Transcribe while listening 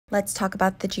Let's talk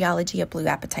about the geology of blue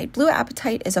apatite. Blue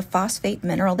apatite is a phosphate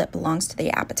mineral that belongs to the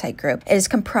apatite group. It is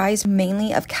comprised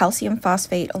mainly of calcium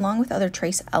phosphate along with other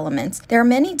trace elements. There are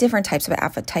many different types of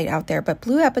apatite out there, but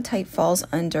blue apatite falls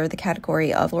under the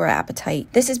category of fluorapatite.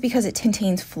 This is because it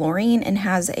contains fluorine and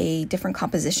has a different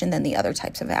composition than the other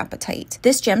types of apatite.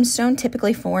 This gemstone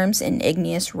typically forms in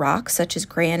igneous rocks such as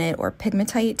granite or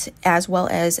pegmatite, as well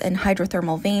as in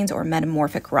hydrothermal veins or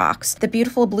metamorphic rocks. The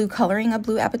beautiful blue coloring of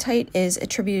blue apatite is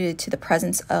attributed to the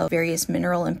presence of various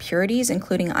mineral impurities,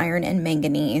 including iron and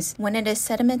manganese. When it is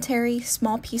sedimentary,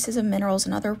 small pieces of minerals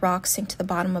and other rocks sink to the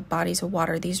bottom of bodies of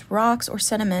water. These rocks or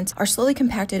sediments are slowly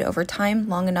compacted over time,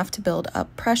 long enough to build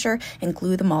up pressure and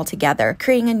glue them all together,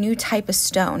 creating a new type of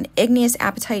stone. Igneous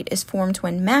apatite is formed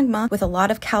when magma with a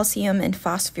lot of calcium and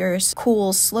phosphorus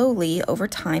cools slowly over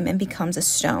time and becomes a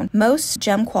stone. Most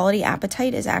gem quality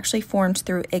apatite is actually formed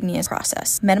through igneous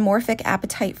process. Metamorphic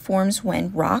apatite forms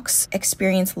when rocks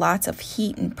experience lots of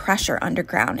heat and pressure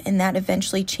underground, and that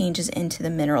eventually changes into the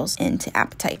minerals into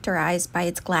apatite. Characterized by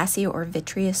its glassy or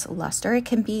vitreous luster, it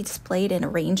can be displayed in a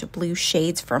range of blue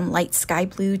shades from light sky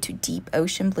blue to deep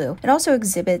ocean blue. It also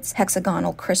exhibits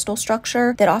hexagonal crystal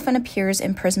structure that often appears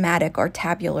in prismatic or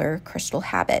tabular crystal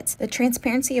habits. The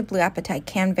transparency of blue apatite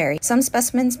can vary, some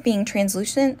specimens being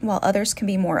translucent while others can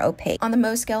be more opaque. On the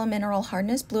Mohs scale of mineral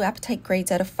hardness, blue apatite grades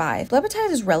out of 5. Blue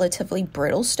apatite is relatively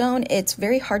brittle stone. It's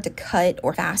very hard to cut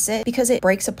or facet because it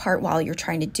breaks apart while you're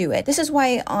trying to do it. This is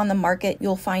why on the market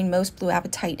you'll find most blue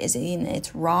apatite is in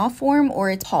its raw form or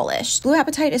it's polished. Blue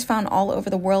apatite is found all over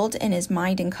the world and is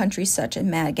mined in countries such as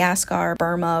Madagascar,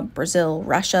 Burma, Brazil,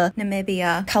 Russia,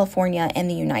 Namibia, California, and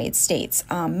the United States.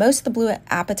 Most of the blue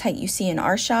apatite you see in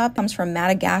our shop comes from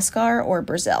Madagascar or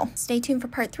Brazil. Stay tuned for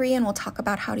part 3 and we'll talk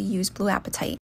about how to use blue apatite.